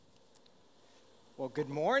Well, good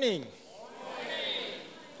morning.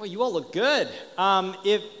 Well, you all look good.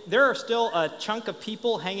 If there are still a chunk of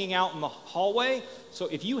people hanging out in the hallway, so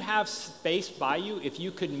if you have space by you, if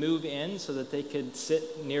you could move in so that they could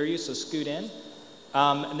sit near you, so scoot in.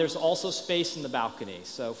 And there's also space in the balcony.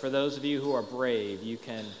 So for those of you who are brave, you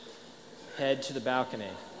can head to the balcony.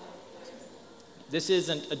 This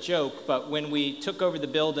isn't a joke, but when we took over the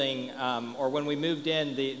building, or when we moved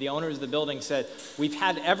in, the owners of the building said, we've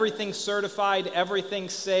had everything certified,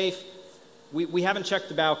 everything's safe. We haven't checked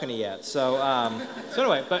the balcony yet. So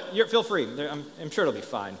anyway, but feel free. I'm sure it'll be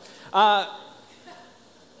fine.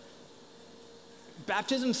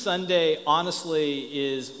 Baptism Sunday,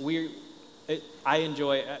 honestly, is weird. I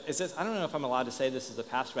enjoy, I don't know if I'm allowed to say this as a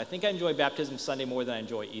pastor, but I think I enjoy Baptism Sunday more than I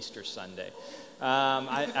enjoy Easter Sunday.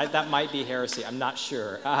 That might be heresy. I'm not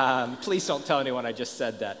sure. Please don't tell anyone I just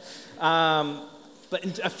said that. But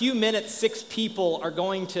in a few minutes, 6 people are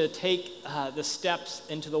going to take the steps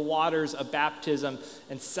into the waters of baptism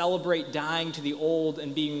and celebrate dying to the old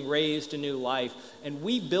and being raised to new life. And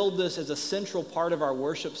we build this as a central part of our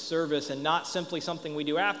worship service and not simply something we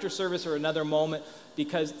do after service or another moment,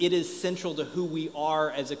 because it is central to who we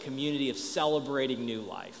are as a community of celebrating new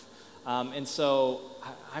life. And so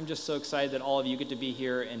I'm just so excited that all of you get to be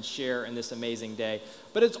here and share in this amazing day.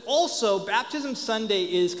 But it's also, Baptism Sunday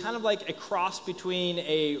is kind of like a cross between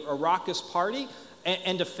a raucous party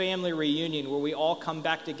and a family reunion where we all come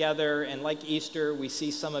back together, and like Easter, we see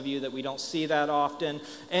some of you that we don't see that often.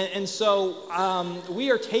 And so we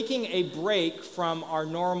are taking a break from our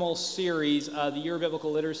normal series, the Year of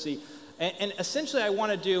Biblical Literacy, and essentially I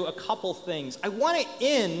want to do a couple things. I want to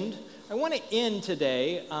end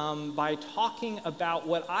today by talking about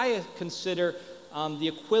what I consider the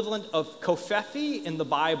equivalent of kofefi in the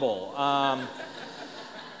Bible.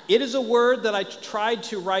 It is a word that I tried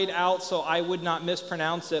to write out so I would not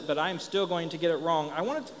mispronounce it, but I'm still going to get it wrong. I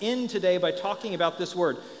want to end today by talking about this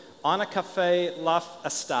word,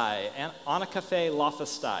 Anakephalaiosasthai.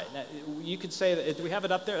 Anakephalaiosasthai. Now, you could say that. Do we have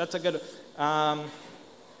it up there? That's a good.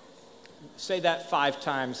 Say that 5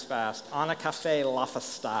 times fast.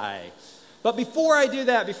 Anakephalaiosasthai. But before I do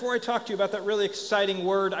that, before I talk to you about that really exciting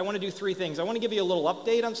word, I want to do 3 things. I want to give you a little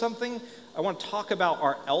update on something. I want to talk about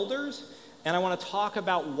our elders, and I want to talk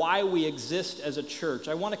about why we exist as a church.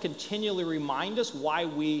 I want to continually remind us why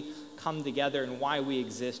we come together and why we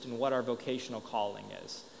exist and what our vocational calling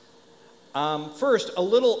is. First, a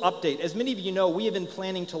little update. As many of you know, we have been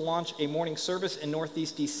planning to launch a morning service in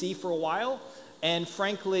Northeast DC for a while. And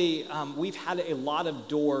frankly, we've had a lot of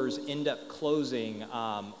doors end up closing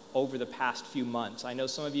over the past few months. I know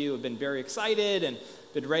some of you have been very excited and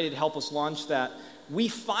been ready to help us launch that. We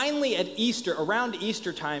finally, at Easter, around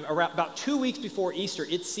Easter time, about 2 weeks before Easter,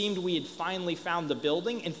 it seemed we had finally found the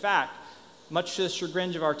building. In fact, much to the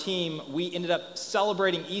chagrin of our team, we ended up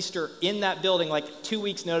celebrating Easter in that building, like 2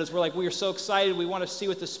 weeks' notice. We are so excited. We want to see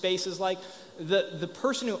what the space is like. The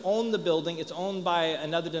person who owned the building, it's owned by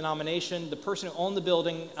another denomination. The person who owned the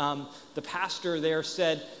building, the pastor there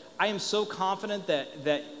said, I am so confident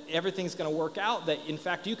that everything's going to work out, that in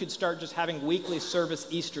fact you could start just having weekly service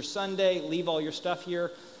Easter Sunday, leave all your stuff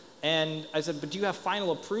here. And I said, but do you have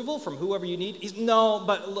final approval from whoever you need? He's, no,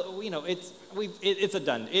 but it's a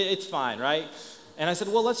done. It's fine, right? And I said,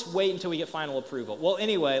 well, let's wait until we get final approval. Well,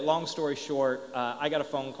 anyway, long story short, I got a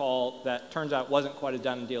phone call that turns out wasn't quite a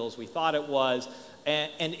done deal as we thought it was.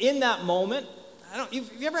 And in that moment,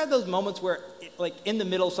 you've ever had those moments where, like in the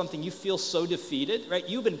middle of something, you feel so defeated, right?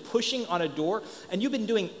 You've been pushing on a door, and you've been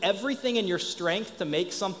doing everything in your strength to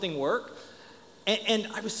make something work. And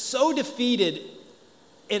I was so defeated,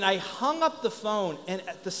 and I hung up the phone. And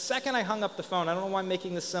at the second I hung up the phone, I don't know why I'm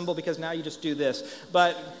making this symbol, because now you just do this,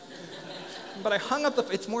 but I hung up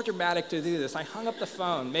it's more dramatic to do this. I hung up the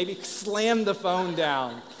phone, maybe slammed the phone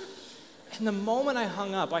down. And the moment I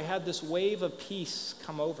hung up, I had this wave of peace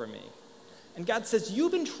come over me. And God says,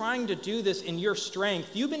 you've been trying to do this in your strength.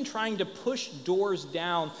 You've been trying to push doors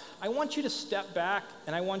down. I want you to step back,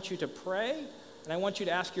 and I want you to pray, and I want you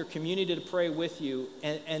to ask your community to pray with you.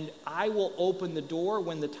 And I will open the door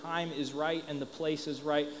when the time is right and the place is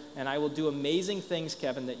right, and I will do amazing things,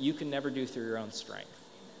 Kevin, that you can never do through your own strength.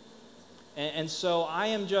 And so I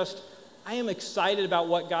am excited about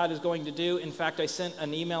what God is going to do. In fact, I sent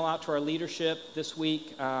an email out to our leadership this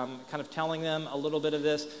week, kind of telling them a little bit of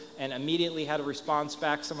this, and immediately had a response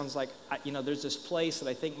back. Someone's like, there's this place that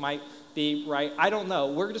I think might be right. I don't know.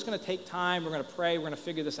 We're just going to take time. We're going to pray. We're going to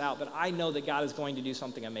figure this out. But I know that God is going to do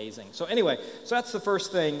something amazing. So anyway, so that's the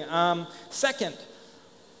first thing. Second,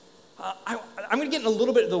 I'm going to get in a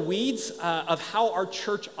little bit of the weeds of how our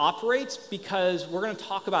church operates, because we're going to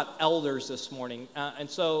talk about elders this morning. And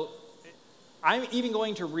so I'm even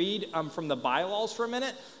going to read from the bylaws for a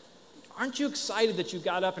minute. Aren't you excited that you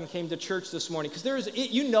got up and came to church this morning? Because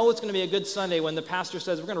it's going to be a good Sunday when the pastor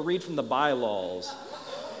says we're going to read from the bylaws.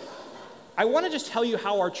 I want to just tell you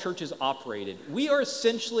how our church is operated. We are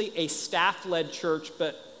essentially a staff-led church,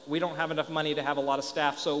 but we don't have enough money to have a lot of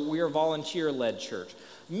staff, so we are a volunteer-led church.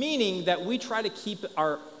 Meaning that we try to keep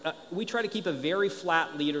a very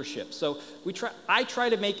flat leadership. So I try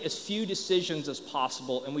to make as few decisions as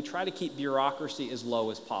possible, and we try to keep bureaucracy as low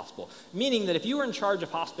as possible. Meaning that if you are in charge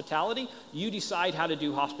of hospitality, you decide how to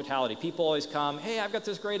do hospitality. People always come, hey, I've got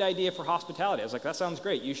this great idea for hospitality. I was like, that sounds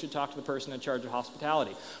great. You should talk to the person in charge of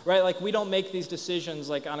hospitality, right? Like we don't make these decisions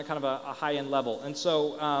like on a kind of a high-end level. And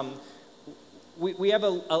so we have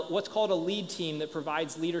what's called a lead team that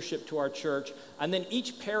provides leadership to our church, and then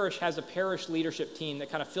each parish has a parish leadership team that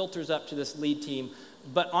kind of filters up to this lead team.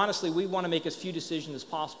 But honestly, we want to make as few decisions as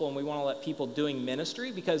possible, and we want to let people doing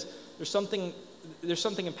ministry, because there's something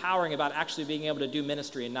empowering about actually being able to do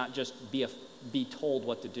ministry and not just be told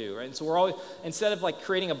what to do, right? And so we're always, instead of like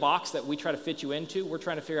creating a box that we try to fit you into, we're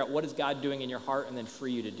trying to figure out what is God doing in your heart and then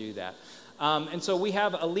free you to do that. And so we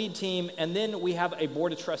have a lead team, and then we have a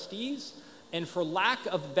board of trustees. And for lack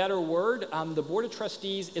of better word, the Board of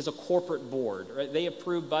Trustees is a corporate board, right? They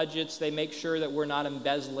approve budgets. They make sure that we're not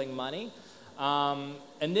embezzling money. And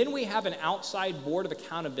then we have an outside Board of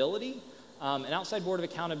Accountability,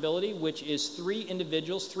 which is 3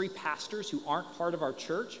 individuals, 3 pastors who aren't part of our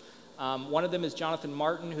church. One of them is Jonathan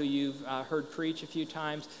Martin, who you've heard preach a few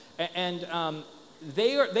times. And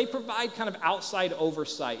they provide kind of outside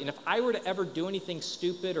oversight. And if I were to ever do anything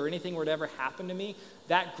stupid or anything were to ever happen to me,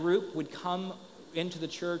 that group would come into the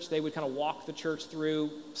church. They would kind of walk the church through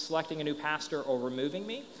selecting a new pastor or removing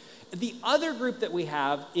me. The other group that we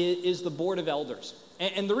have is the Board of Elders.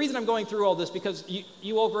 And the reason I'm going through all this, because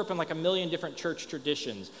you all grew up in like a million different church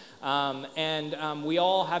traditions. And we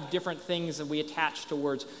all have different things that we attach to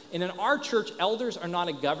words. And in our church, elders are not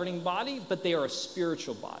a governing body, but they are a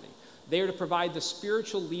spiritual body. They are to provide the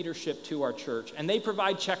spiritual leadership to our church, and they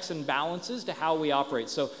provide checks and balances to how we operate.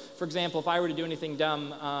 So, for example, if I were to do anything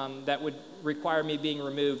dumb that would require me being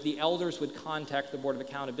removed, the elders would contact the Board of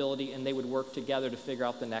Accountability, and they would work together to figure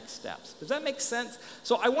out the next steps. Does that make sense?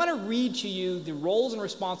 So I want to read to you the roles and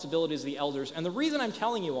responsibilities of the elders, and the reason I'm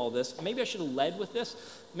telling you all this, maybe I should have led with this.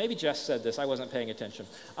 Maybe Jess said this. I wasn't paying attention.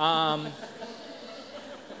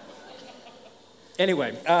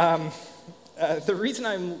 Anyway, the reason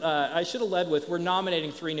I should have led with, we're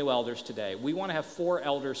nominating 3 new elders today. We want to have 4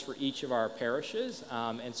 elders for each of our parishes,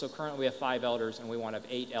 and so currently we have 5 elders, and we want to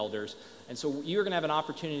have 8 elders. And so you're going to have an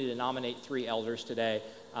opportunity to nominate 3 elders today.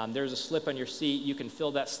 There's a slip on your seat. You can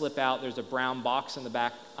fill that slip out. There's a brown box in the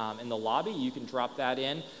back in the lobby. You can drop that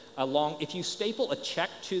in. If you staple a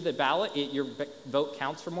check to the ballot, your vote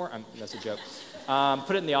counts for more. That's a joke.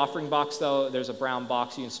 Put it in the offering box, though. There's a brown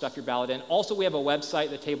box. You can stuff your ballot in. Also, we have a website,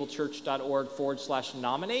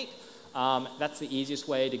 thetablechurch.org/nominate. That's the easiest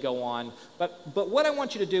way to go on. But what I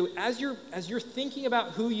want you to do, as you're thinking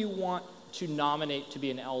about who you want to nominate to be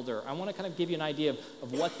an elder, I want to kind of give you an idea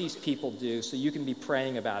of what these people do so you can be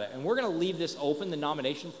praying about it. And we're going to leave this open, the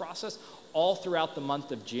nomination process, all throughout the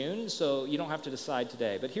month of June, so you don't have to decide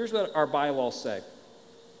today. But here's what our bylaws say.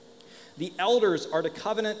 The elders are to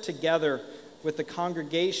covenant together with the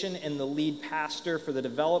congregation and the lead pastor for the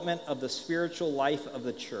development of the spiritual life of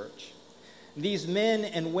the church. These men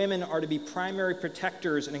and women are to be primary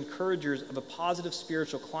protectors and encouragers of a positive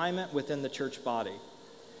spiritual climate within the church body.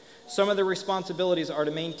 Some of their responsibilities are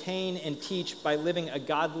to maintain and teach by living a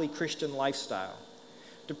godly Christian lifestyle,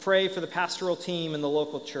 to pray for the pastoral team in the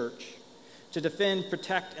local church, to defend,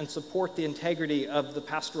 protect, and support the integrity of the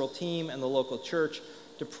pastoral team and the local church,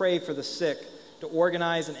 to pray for the sick, to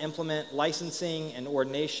organize and implement licensing and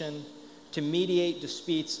ordination, to mediate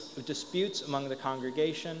disputes among the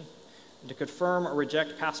congregation, and to confirm or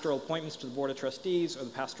reject pastoral appointments to the Board of Trustees or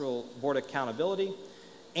the Pastoral Board of Accountability,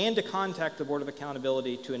 and to contact the Board of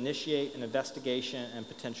Accountability to initiate an investigation and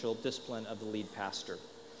potential discipline of the lead pastor.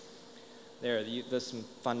 There's some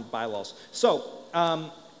fun bylaws. So,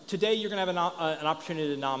 today you're going to have an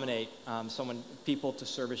opportunity to nominate people to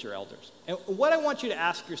serve as your elders. And what I want you to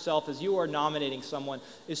ask yourself as you are nominating someone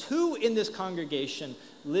is, who in this congregation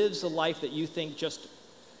lives a life that you think just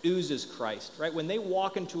oozes Christ, right? When they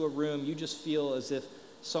walk into a room, you just feel as if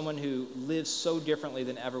someone who lives so differently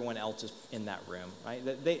than everyone else is in that room, right?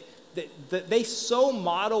 They so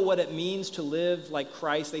model what it means to live like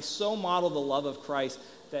Christ. They so model the love of Christ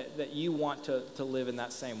that you want to live in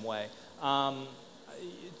that same way.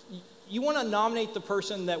 You want to nominate the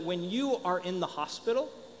person that when you are in the hospital,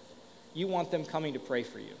 you want them coming to pray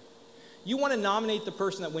for you. You want to nominate the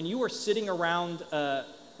person that when you are sitting around,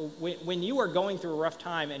 when you are going through a rough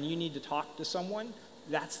time and you need to talk to someone,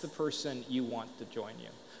 that's the person you want to join you.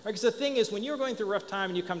 Because the thing is, when you're going through a rough time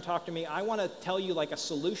and you come talk to me, I want to tell you like a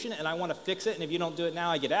solution and I want to fix it. And if you don't do it now,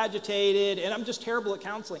 I get agitated and I'm just terrible at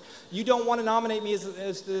counseling. You don't want to nominate me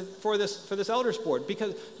for this elders board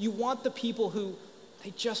because you want the people who,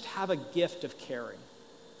 they just have a gift of caring.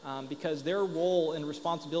 Because their role and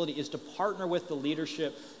responsibility is to partner with the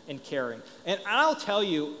leadership in caring. And I'll tell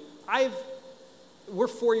you, we're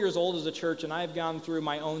 4 years old as a church, and I've gone through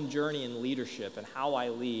my own journey in leadership and how I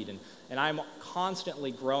lead, and I'm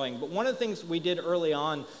constantly growing. But one of the things we did early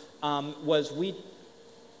on was we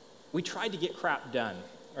tried to get crap done,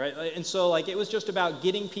 right? And so like it was just about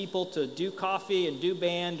getting people to do coffee and do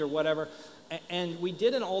band or whatever. And we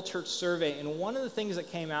did an all-church survey, and one of the things that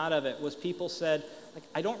came out of it was people said, like,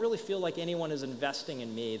 I don't really feel like anyone is investing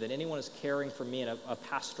in me, that anyone is caring for me in a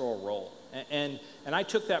pastoral role. And I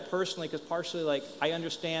took that personally because partially, like, I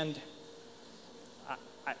understand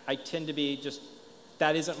I tend to be just,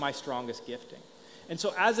 that isn't my strongest gifting. And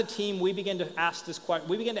so as a team, we began to ask this question.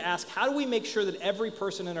 We began to ask, how do we make sure that every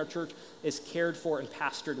person in our church is cared for and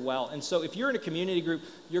pastored well? And so if you're in a community group,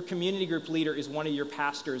 your community group leader is one of your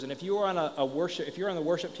pastors. And if you're on if you're on the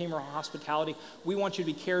worship team or hospitality, we want you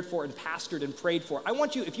to be cared for and pastored and prayed for.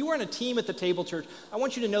 If you are on a team at the Table Church, I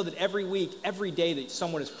want you to know that every week, every day that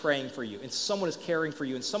someone is praying for you and someone is caring for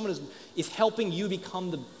you and someone is helping you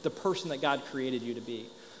become the person that God created you to be.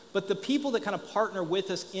 But the people that kind of partner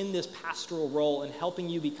with us in this pastoral role and helping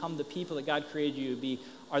you become the people that God created you to be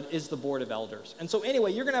is the board of elders. And so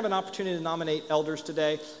anyway, you're going to have an opportunity to nominate elders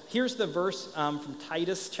today. Here's the verse from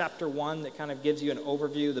Titus chapter 1 that kind of gives you an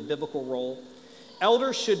overview of the biblical role.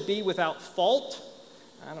 Elders should be without fault.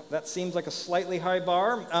 That seems like a slightly high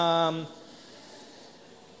bar.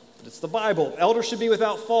 But it's the Bible. Elders should be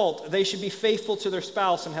without fault. They should be faithful to their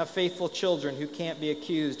spouse and have faithful children who can't be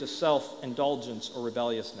accused of self-indulgence or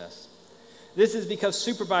rebelliousness. This is because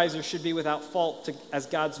supervisors should be without fault as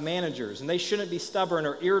God's managers, and they shouldn't be stubborn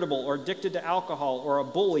or irritable or addicted to alcohol or a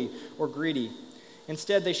bully or greedy.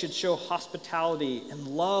 Instead, they should show hospitality and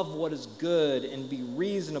love what is good and be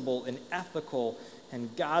reasonable and ethical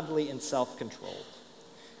and godly and self-controlled.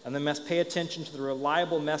 And they must pay attention to the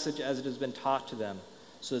reliable message as it has been taught to them,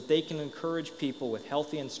 so that they can encourage people with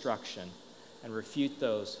healthy instruction and refute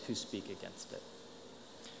those who speak against it.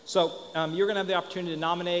 So you're going to have the opportunity to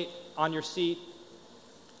nominate on your seat,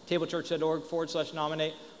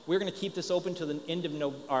 tablechurch.org/nominate. We're going to keep this open to the end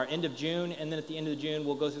of June, and then at the end of June,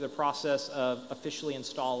 we'll go through the process of officially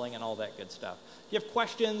installing and all that good stuff. If you have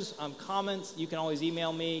questions, comments, you can always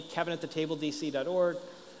email me, kevin@thetabledc.org,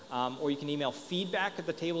 or you can email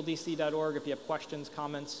feedback@thetabledc.org if you have questions,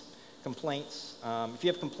 comments, complaints. If you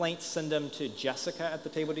have complaints, send them to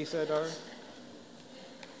Jessica@thetabledc.org.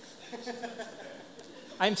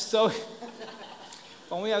 I'm so,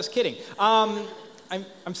 if only I was kidding.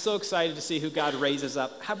 I'm so excited to see who God raises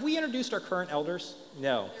up. Have we introduced our current elders?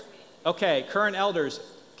 No. Okay, current elders,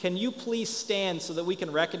 can you please stand so that we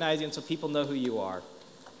can recognize you and so people know who you are?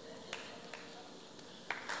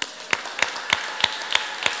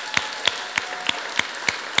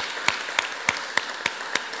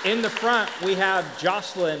 In the front, we have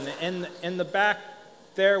Jocelyn. In the back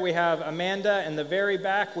there, we have Amanda. In the very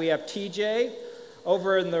back, we have TJ.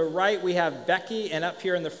 Over in the right, we have Becky. And up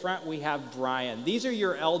here in the front, we have Brian. These are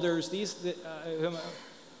your elders. Am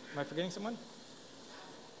I forgetting someone?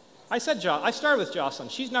 I started with Jocelyn.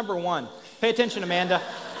 She's number one. Pay attention, Amanda.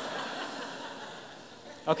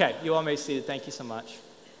 Okay, you all may be seated. Thank you so much.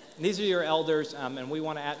 And these are your elders, and we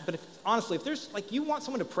want to add, but honestly, if there's, like, you want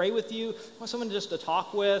someone to pray with you, want someone just to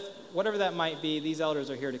talk with, whatever that might be, these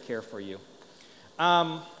elders are here to care for you.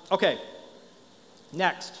 Okay,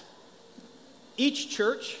 next. Each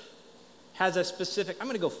church has a specific, I'm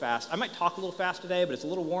going to go fast. I might talk a little fast today, but it's a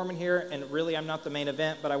little warm in here, and really I'm not the main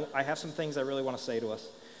event, but I have some things I really want to say to us.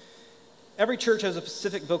 Every church has a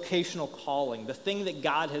specific vocational calling, the thing that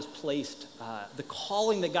God has placed, the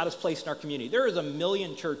calling that God has placed in our community. There is 1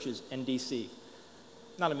 million churches in D.C.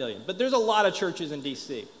 Not 1 million, but there's a lot of churches in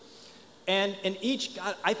D.C. And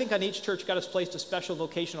I think on each church, God has placed a special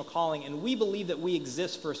vocational calling, and we believe that we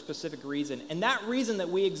exist for a specific reason. And that reason that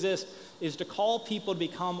we exist is to call people to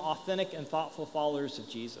become authentic and thoughtful followers of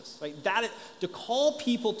Jesus. To call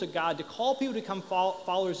people to God, to call people to become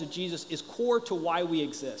followers of Jesus is core to why we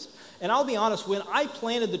exist. And I'll be honest, when I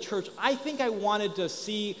planted the church, I think I wanted to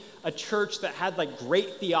see a church that had like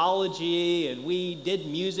great theology, and we did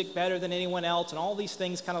music better than anyone else, and all these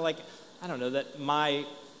things kind of like, I don't know, that my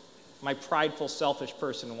my prideful, selfish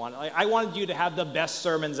person wanted. Like, I wanted you to have the best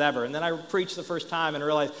sermons ever. And then I preached the first time and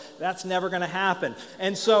realized that's never going to happen.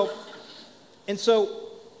 And so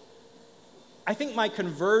I think my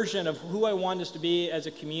conversion of who I wanted us to be as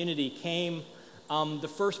a community came the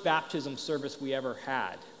first baptism service we ever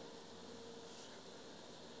had.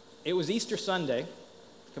 It was Easter Sunday.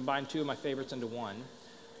 Combined two of my favorites into one.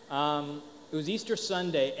 It was Easter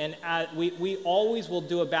Sunday, and we always will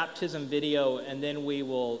do a baptism video, and then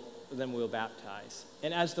we'll baptize.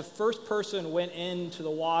 And as the first person went into the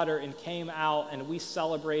water and came out, and we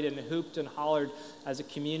celebrated and hooped and hollered as a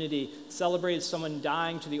community, celebrated someone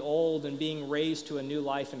dying to the old and being raised to a new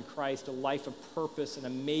life in Christ, a life of purpose and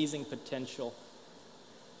amazing potential,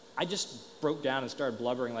 I just broke down and started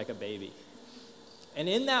blubbering like a baby. And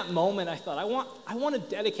in that moment, I thought, I want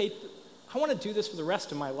to do this for the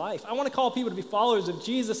rest of my life. I want to call people to be followers of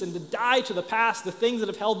Jesus and to die to the past, the things that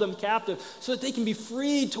have held them captive, so that they can be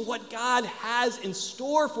freed to what God has in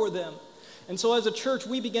store for them. And so as a church,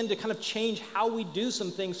 we begin to kind of change how we do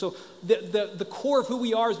some things. So the core of who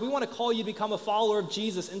we are is we want to call you to become a follower of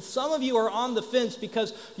Jesus. And some of you are on the fence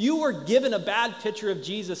because you were given a bad picture of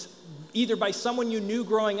Jesus, either by someone you knew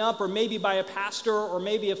growing up, or maybe by a pastor, or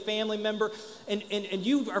maybe a family member, and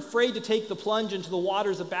you are afraid to take the plunge into the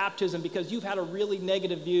waters of baptism because you've had a really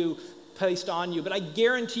negative view placed on you. But I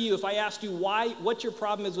guarantee you, if I asked you what your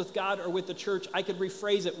problem is with God or with the church, I could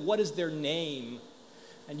rephrase it, what is their name?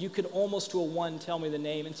 And you could almost to a one tell me the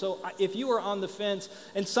name. And so if you are on the fence,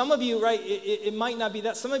 and some of you, right, it might not be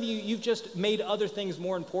that. Some of you, you've just made other things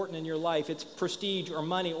more important in your life. It's prestige or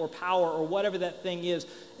money or power or whatever that thing is.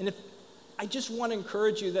 And I just want to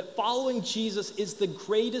encourage you that following Jesus is the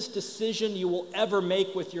greatest decision you will ever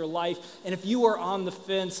make with your life. And if you are on the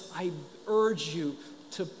fence, I urge you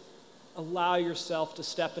to allow yourself to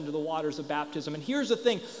step into the waters of baptism. And here's the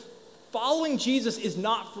thing. Following Jesus is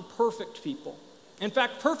not for perfect people. In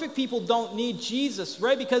fact, perfect people don't need Jesus,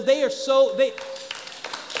 right? Because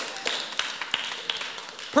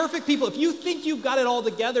perfect people, if you think you've got it all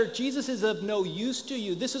together, Jesus is of no use to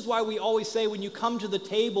you. This is why we always say when you come to the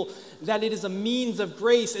table that it is a means of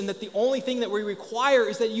grace, and that the only thing that we require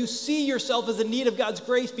is that you see yourself as in need of God's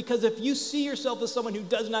grace, because if you see yourself as someone who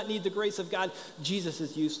does not need the grace of God, Jesus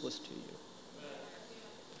is useless to you.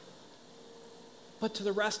 But to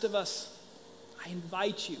the rest of us, I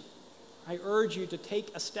invite you, I urge you to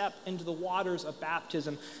take a step into the waters of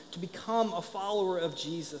baptism to become a follower of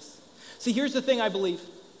Jesus. See, here's the thing I believe.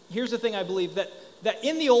 That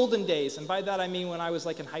in the olden days, and by that I mean when I was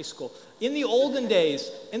like in high school, in the olden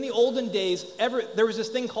days, there was this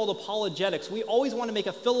thing called apologetics. We always want to make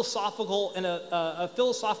a philosophical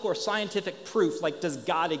or scientific proof, like, does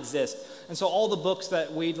God exist? And so all the books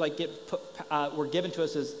that we'd like were given to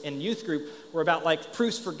us in youth group were about like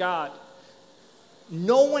proofs for God.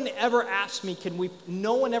 No one ever asked me, can we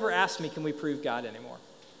prove God anymore?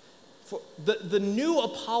 The new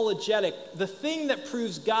apologetic, the thing that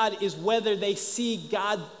proves God is whether they see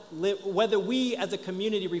God, whether we as a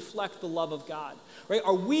community reflect the love of God. Right?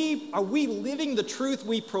 Are we living the truth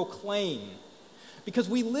we proclaim? Because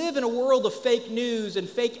we live in a world of fake news and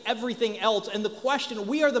fake everything else. And the question,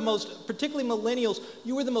 we are the most, particularly millennials,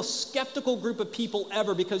 you are the most skeptical group of people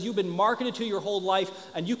ever, because you've been marketed to your whole life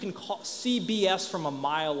and you can see BS from a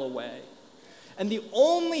mile away. And the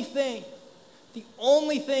only thing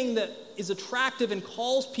that is attractive and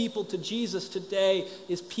calls people to Jesus today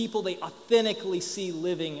is people they authentically see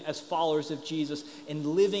living as followers of Jesus and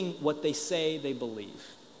living what they say they believe.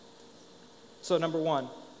 So number one,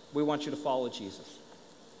 we want you to follow Jesus.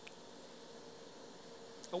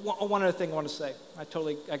 One other thing I want to say. I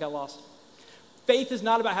got lost. Faith is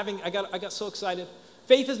not about I got so excited.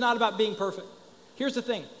 Faith is not about being perfect. Here's the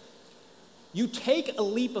thing. You take a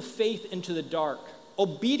leap of faith into the dark.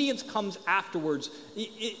 Obedience comes afterwards.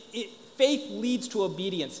 Faith leads to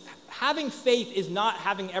obedience. Having faith is not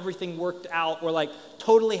having everything worked out or like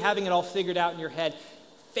totally having it all figured out in your head.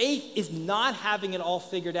 Faith is not having it all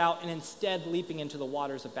figured out and instead leaping into the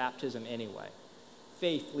waters of baptism anyway.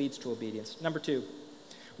 Faith leads to obedience. Number two,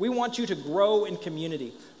 we want you to grow in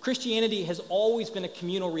community. Christianity has always been a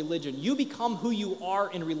communal religion. You become who you are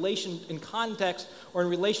in context or in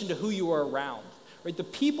relation to who you are around. Right? The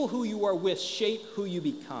people who you are with shape who you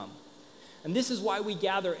become. And this is why we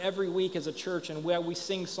gather every week as a church and why we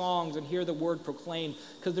sing songs and hear the word proclaimed,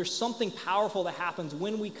 because there's something powerful that happens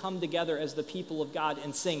when we come together as the people of God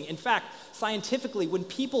and sing. In fact, scientifically, when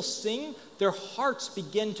people sing, their hearts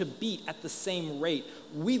begin to beat at the same rate.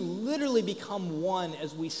 We literally become one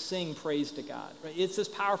as we sing praise to God. Right? It's this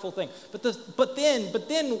powerful thing. But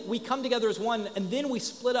then we come together as one, and then we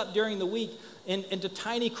split up during the week into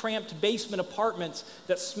tiny, cramped basement apartments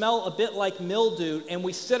that smell a bit like mildew, and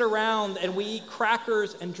we sit around and we eat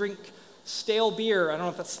crackers and drink stale beer. I don't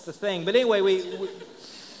know if that's the thing, but anyway,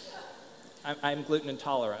 I'm gluten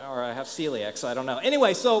intolerant, or I have celiac, so I don't know.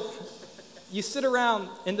 Anyway, so you sit around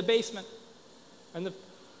in the basement, and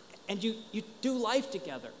you do life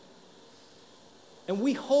together. And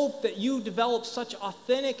we hope that you develop such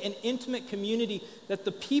authentic and intimate community that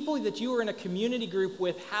the people that you are in a community group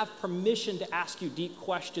with have permission to ask you deep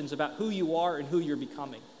questions about who you are and who you're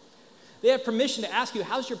becoming. They have permission to ask you,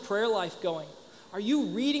 how's your prayer life going? Are you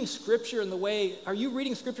reading Scripture in a way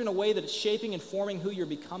that is shaping and forming who you're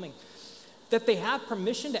becoming? That they have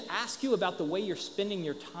permission to ask you about the way you're spending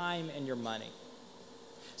your time and your money.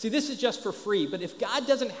 See, this is just for free, but if God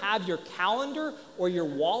doesn't have your calendar or your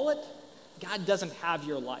wallet, God doesn't have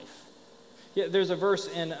your life. Yeah, there's a verse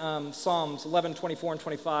in Psalms 11, 24, and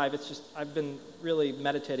 25. I've been really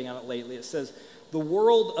meditating on it lately. It says, the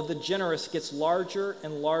world of the generous gets larger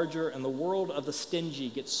and larger, and the world of the stingy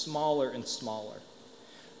gets smaller and smaller.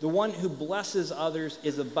 The one who blesses others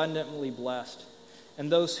is abundantly blessed,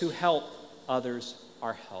 and those who help others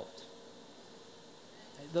are helped.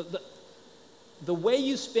 The way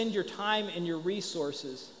you spend your time and your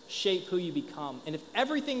resources shape who you become. And if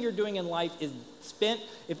everything you're doing in life is spent,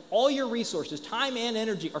 if all your resources, time and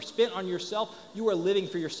energy, are spent on yourself, you are living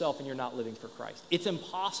for yourself and you're not living for Christ. It's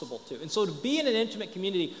impossible to. And so to be in an intimate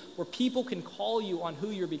community where people can call you on who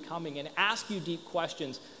you're becoming and ask you deep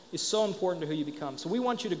questions is so important to who you become. So we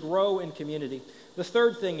want you to grow in community. The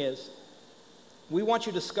third thing is, we want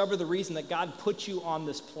you to discover the reason that God put you on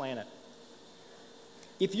this planet.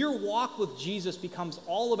 If your walk with Jesus becomes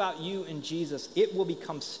all about you and Jesus, it will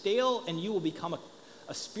become stale and you will become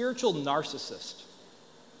a spiritual narcissist.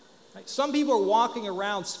 Right? Some people are walking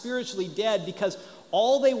around spiritually dead because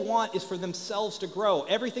all they want is for themselves to grow.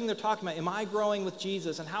 Everything they're talking about, am I growing with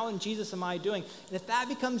Jesus? And how in Jesus am I doing? And if that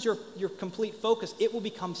becomes your complete focus, it will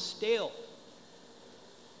become stale.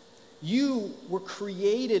 You were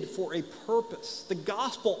created for a purpose. The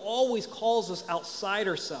gospel always calls us outside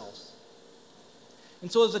ourselves.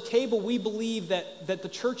 And so as a table, we believe that the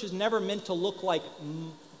church is never meant to look like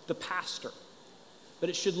the pastor, but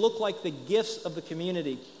it should look like the gifts of the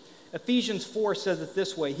community. Ephesians 4 says it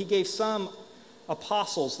this way. He gave some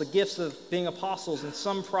apostles, the gifts of being apostles, and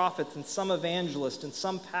some prophets, and some evangelists, and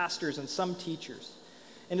some pastors, and some teachers.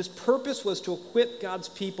 And his purpose was to equip God's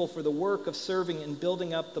people for the work of serving and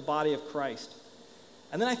building up the body of Christ.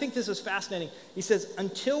 And then I think this is fascinating. He says,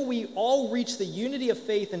 until we all reach the unity of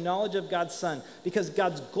faith and knowledge of God's Son, because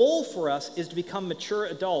God's goal for us is to become mature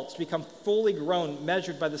adults, to become fully grown,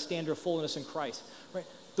 measured by the standard of fullness in Christ. Right?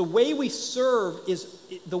 The way we serve is,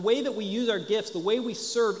 the way that we use our gifts, the way we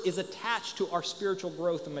serve is attached to our spiritual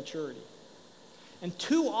growth and maturity. And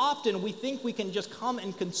too often we think we can just come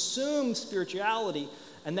and consume spirituality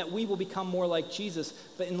and that we will become more like Jesus.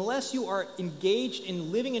 But unless you are engaged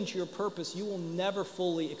in living into your purpose, you will never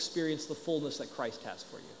fully experience the fullness that Christ has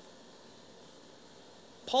for you.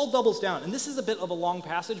 Paul doubles down, and this is a bit of a long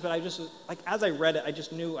passage, but as I read it, I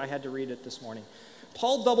just knew I had to read it this morning.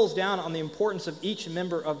 Paul doubles down on the importance of each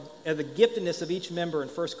member, of the giftedness of each member in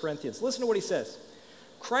 1 Corinthians. Listen to what he says.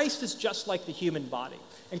 Christ is just like the human body.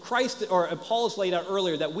 And Paul has laid out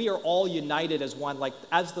earlier that we are all united as one. Like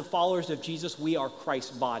as the followers of Jesus, we are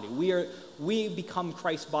Christ's body. We become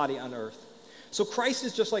Christ's body on earth. So Christ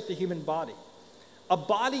is just like the human body. A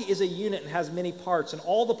body is a unit and has many parts, and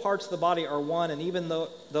all the parts of the body are one, and even though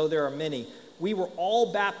there are many, we were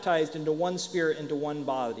all baptized into one spirit, into one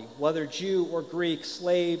body, whether Jew or Greek,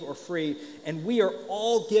 slave or free, and we are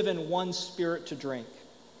all given one spirit to drink.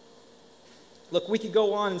 Look, we could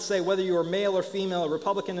go on and say whether you are male or female, or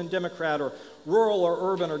Republican and Democrat, or rural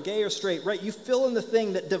or urban, or gay or straight, right? You fill in the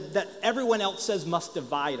thing that everyone else says must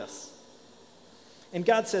divide us. And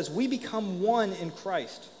God says, we become one in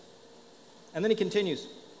Christ. And then he continues,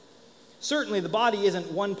 certainly the body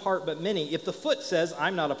isn't one part but many. If the foot says,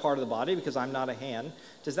 I'm not a part of the body because I'm not a hand,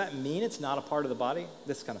 does that mean it's not a part of the body?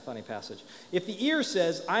 This is kind of a funny passage. If the ear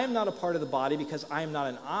says, I am not a part of the body because I am not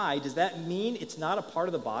an eye, does that mean it's not a part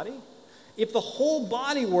of the body? If the whole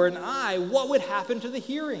body were an eye, what would happen to the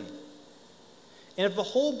hearing? And if the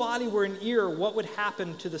whole body were an ear, what would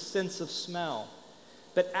happen to the sense of smell?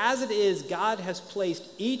 But as it is, God has placed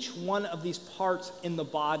each one of these parts in the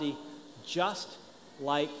body just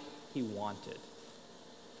like he wanted.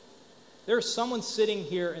 There is someone sitting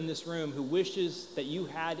here in this room who wishes that you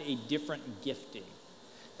had a different gifting,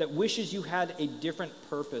 that wishes you had a different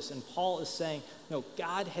purpose. And Paul is saying, no,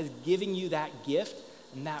 God has given you that gift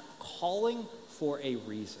and that calling for a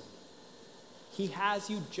reason. He has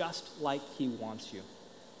you just like he wants you.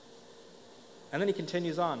 And then he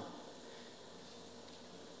continues on.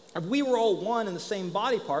 If we were all one in the same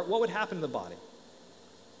body part, what would happen to the body?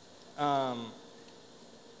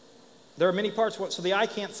 There are many parts. So the eye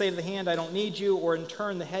can't say to the hand, I don't need you, or in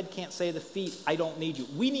turn, the head can't say to the feet, I don't need you.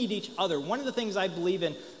 We need each other. One of the things I believe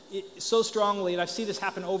in so strongly, and I see this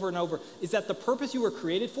happen over and over, is that the purpose you were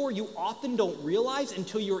created for, you often don't realize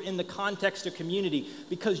until you're in the context of community,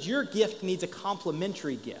 because your gift needs a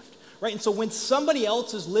complementary gift. Right? And so when somebody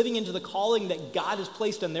else is living into the calling that God has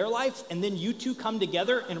placed in their lives, and then you two come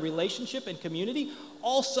together in relationship and community,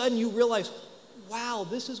 all of a sudden you realize, wow,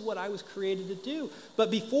 this is what I was created to do. But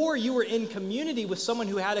before you were in community with someone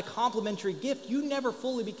who had a complementary gift, you never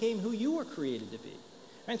fully became who you were created to be.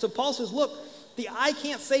 Right? And so Paul says, look, the eye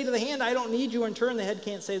can't say to the hand, I don't need you. In turn, the head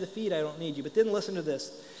can't say to the feet, I don't need you. But then listen to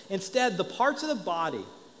this. Instead, the parts of the body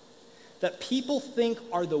that people think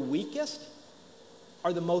are the weakest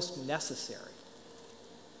are the most necessary.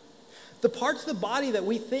 The parts of the body that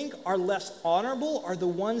we think are less honorable are the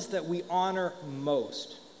ones that we honor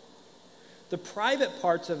most. The private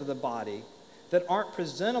parts of the body that aren't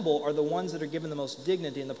presentable are the ones that are given the most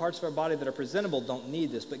dignity, and the parts of our body that are presentable don't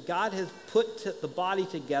need this. But God has put the body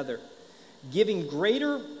together, giving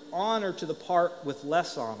greater honor to the part with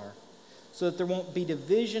less honor, so that there won't be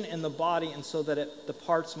division in the body, and so that the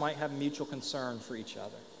parts might have mutual concern for each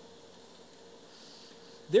other.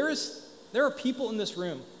 There are people in this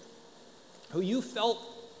room who you felt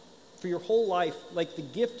for your whole life like the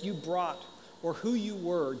gift you brought or who you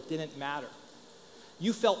were didn't matter.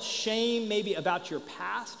 You felt shame maybe about your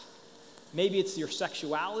past, maybe it's your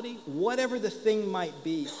sexuality, whatever the thing might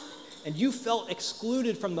be, and you felt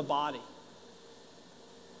excluded from the body.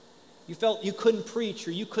 You felt you couldn't preach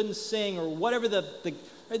or you couldn't sing or whatever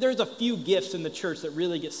there's a few gifts in the church that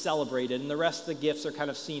really get celebrated, and the rest of the gifts are kind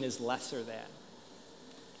of seen as lesser than.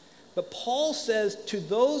 But Paul says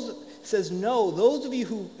no, those of you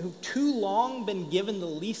who've too long been given the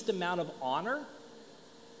least amount of honor,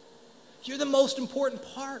 you're the most important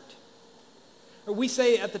part. Or we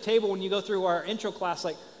say at the table when you go through our intro class,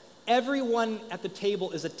 like, everyone at the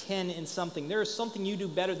table is a 10 in something. There is something you do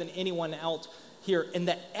better than anyone else here, and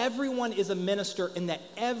that everyone is a minister, and that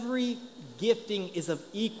every gifting is of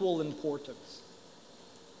equal importance.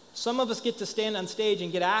 Some of us get to stand on stage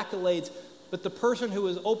and get accolades, but the person who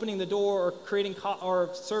is opening the door or creating or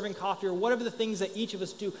serving coffee or whatever the things that each of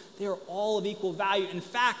us do, they are all of equal value. In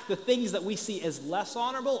fact, the things that we see as less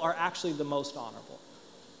honorable are actually the most honorable.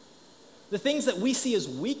 The things that we see as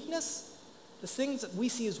weakness,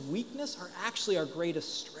 are actually our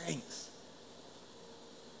greatest strengths.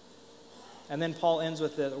 And then Paul ends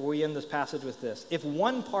with this, or we end this passage with this. If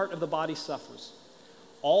one part of the body suffers,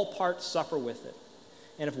 all parts suffer with it.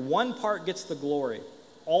 And if one part gets the glory,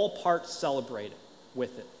 all parts celebrate it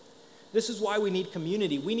with it. This is why we need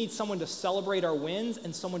community. We need someone to celebrate our wins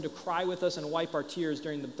and someone to cry with us and wipe our tears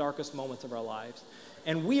during the darkest moments of our lives.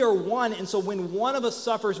 And we are one, and so when one of us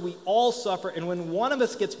suffers, we all suffer. And when one of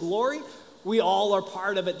us gets glory, we all are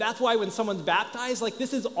part of it. That's why when someone's baptized, like,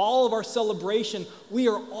 this is all of our celebration. We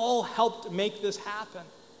are all helped make this happen.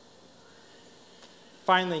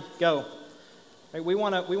 Finally, go. Right, we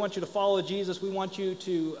want you to follow Jesus. We want you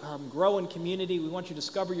to grow in community. We want you to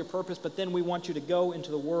discover your purpose, but then we want you to go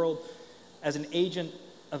into the world as an agent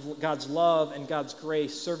of God's love and God's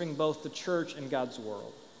grace, serving both the church and God's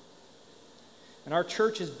world. And our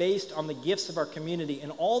church is based on the gifts of our community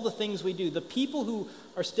and all the things we do. The people who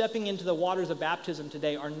are stepping into the waters of baptism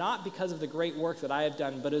today are not because of the great work that I have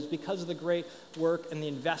done, but it's because of the great work and the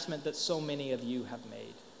investment that so many of you have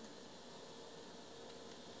made.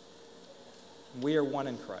 We are one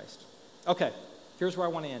in Christ. Okay, here's where I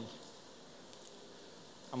want to end.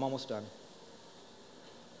 I'm almost done.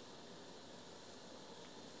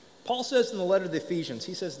 Paul says in the letter to the Ephesians,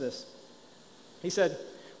 he says this. He said,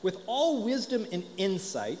 with all wisdom and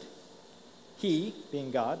insight, he,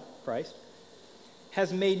 being God, Christ,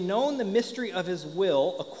 has made known the mystery of his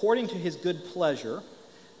will according to his good pleasure,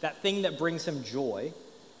 that thing that brings him joy,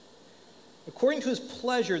 according to his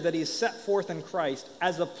pleasure that he has set forth in Christ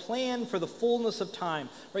as a plan for the fullness of time.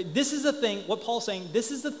 Right? This is the thing, what Paul's saying, this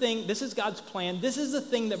is the thing, this is God's plan, this is the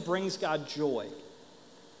thing that brings God joy.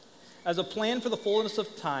 As a plan for the fullness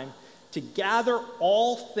of time, to gather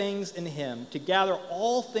all things in him, to gather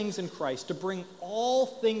all things in Christ, to bring all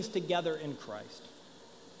things together in Christ,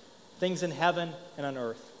 things in heaven and on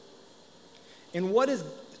earth. And what is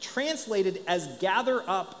translated as gather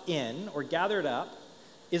up in, or gathered up,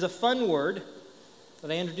 is a fun word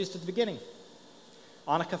that I introduced at the beginning.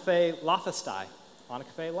 Anakephalaiosasthai.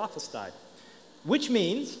 Anakephalaiosasthai. Which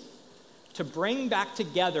means to bring back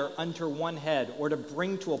together under one head, or to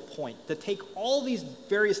bring to a point, to take all these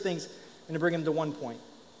various things and to bring them to one point.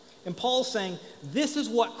 And Paul's saying, this is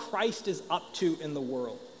what Christ is up to in the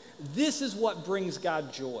world. This is what brings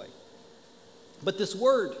God joy. But this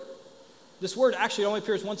word actually only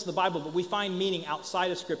appears once in the Bible, but we find meaning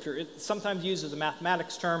outside of Scripture. It's sometimes used as a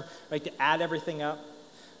mathematics term, right, to add everything up.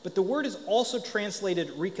 But the word is also translated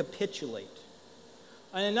recapitulate.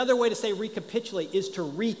 And another way to say recapitulate is to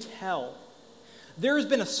retell. There has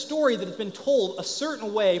been a story that has been told a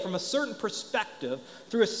certain way, from a certain perspective,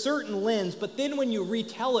 through a certain lens, but then when you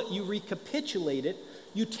retell it, you recapitulate it,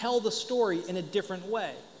 you tell the story in a different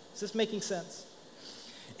way. Is this making sense?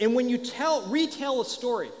 And when you retell a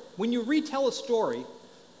story, when you retell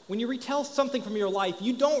something from your life,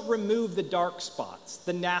 you don't remove the dark spots,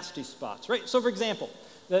 the nasty spots, right? So for example,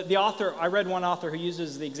 I read one author who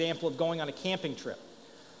uses the example of going on a camping trip.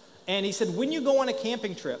 And he said, when you go on a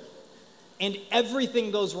camping trip and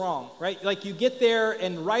everything goes wrong, right? Like you get there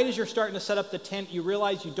and right as you're starting to set up the tent, you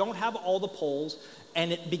realize you don't have all the poles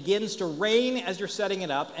and it begins to rain as you're setting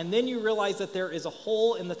it up. And then you realize that there is a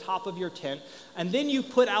hole in the top of your tent. And then you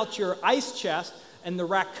put out your ice chest and the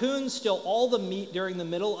raccoons steal all the meat during the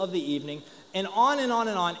middle of the evening. And on and on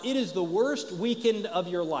and on. It is the worst weekend of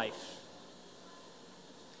your life.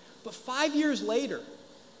 But 5 years later,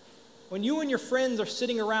 when you and your friends are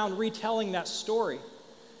sitting around retelling that story,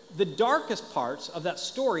 the darkest parts of that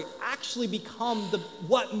story actually become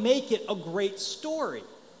what make it a great story.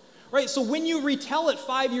 Right? So when you retell it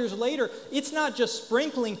 5 years later, it's not just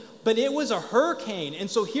sprinkling, but it was a hurricane. And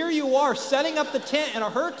so here you are setting up the tent in a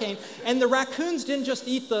hurricane, and the raccoons didn't just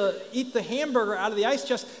eat the hamburger out of the ice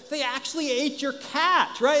chest, they actually ate your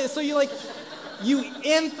cat, right? So you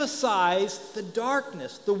emphasize the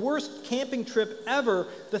darkness. The worst camping trip ever,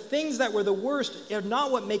 the things that were the worst are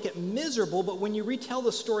not what make it miserable, but when you retell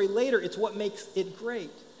the story later, it's what makes it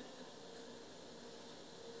great.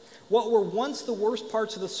 What were once the worst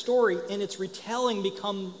parts of the story in its retelling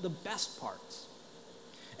become the best parts.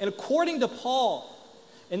 And according to Paul,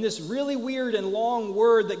 in this really weird and long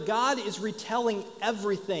word, that God is retelling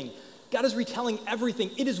everything. God is retelling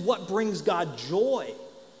everything. It is what brings God joy.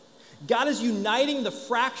 God is uniting the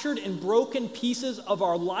fractured and broken pieces of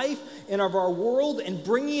our life and of our world and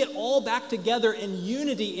bringing it all back together in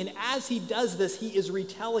unity. And as he does this, he is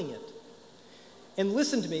retelling it. And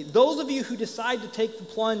listen to me, those of you who decide to take the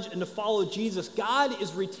plunge and to follow Jesus, God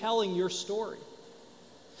is retelling your story.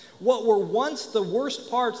 What were once the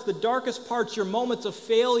worst parts, the darkest parts, your moments of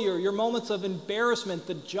failure, your moments of embarrassment,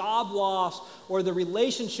 the job loss, or the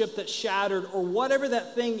relationship that shattered, or whatever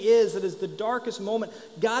that thing is that is the darkest moment,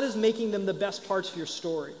 God is making them the best parts of your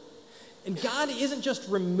story. And God isn't just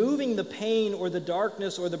removing the pain or the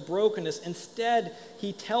darkness or the brokenness. Instead,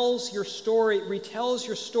 he retells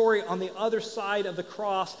your story on the other side of the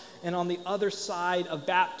cross and on the other side of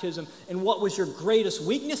baptism. And what was your greatest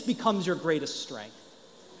weakness becomes your greatest strength.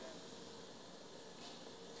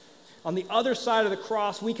 On the other side of the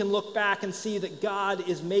cross, we can look back and see that God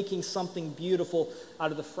is making something beautiful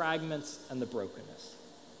out of the fragments and the brokenness.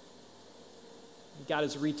 God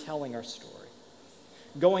is retelling our story.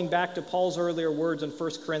 Going back to Paul's earlier words in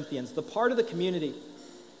 1 Corinthians, the part of the community,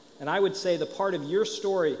 and I would say the part of your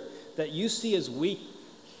story that you see as weak,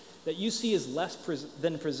 that you see as less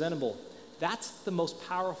than presentable, that's the most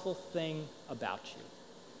powerful thing about you.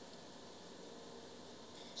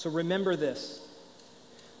 So remember this,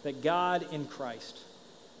 that God in Christ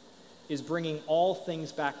is bringing all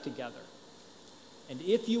things back together. And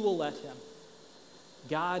if you will let him,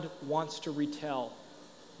 God wants to retell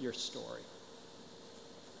your story.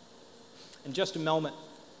 In just a moment,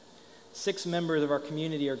 6 members of our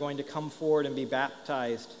community are going to come forward and be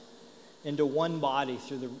baptized into one body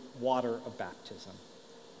through the water of baptism.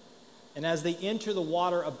 And as they enter the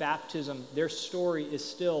water of baptism, their story is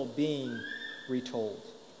still being retold.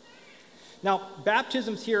 Now,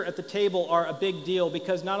 baptisms here at the table are a big deal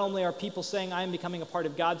because not only are people saying, I am becoming a part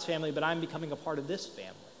of God's family, but I'm becoming a part of this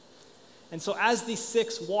family. And so as these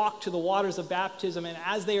 6 walk to the waters of baptism, and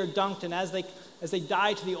as they are dunked, and as they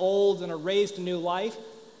die to the old and are raised to new life,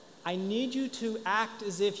 I need you to act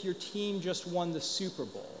as if your team just won the Super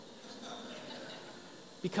Bowl.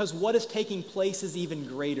 Because what is taking place is even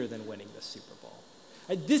greater than winning the Super Bowl.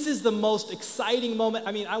 This is the most exciting moment.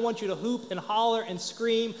 I mean, I want you to hoop and holler and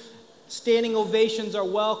scream. Standing ovations are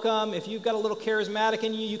welcome. If you've got a little charismatic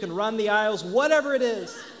in you, you can run the aisles, whatever it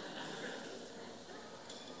is.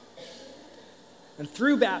 And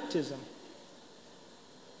through baptism,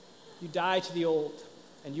 you die to the old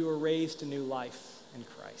and you are raised to new life in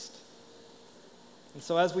Christ. And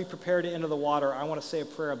so as we prepare to enter the water, I want to say a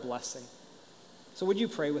prayer of blessing. So would you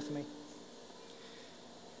pray with me?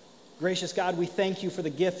 Gracious God, we thank you for the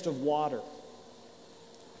gift of water.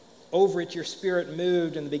 Over it, your Spirit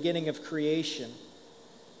moved in the beginning of creation.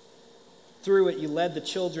 Through it, you led the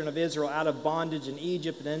children of Israel out of bondage in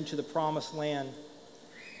Egypt and into the promised land.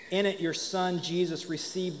 In it, your Son, Jesus,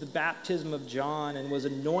 received the baptism of John and was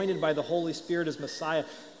anointed by the Holy Spirit as Messiah.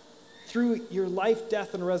 Through your life,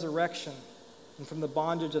 death, and resurrection, and from the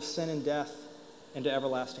bondage of sin and death into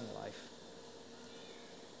everlasting life.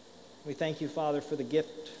 We thank you, Father, for the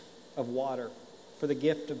gift of water, for the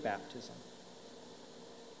gift of baptism.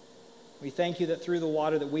 We thank you that through the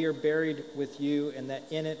water that we are buried with you and that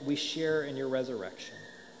in it we share in your resurrection.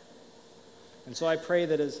 And so I pray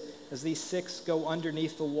that as these 6 go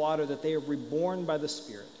underneath the water, that they are reborn by the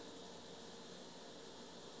Spirit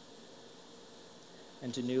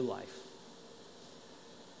into new life.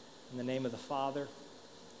 In the name of the Father,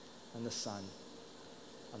 and the Son,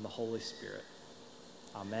 and the Holy Spirit.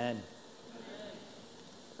 Amen.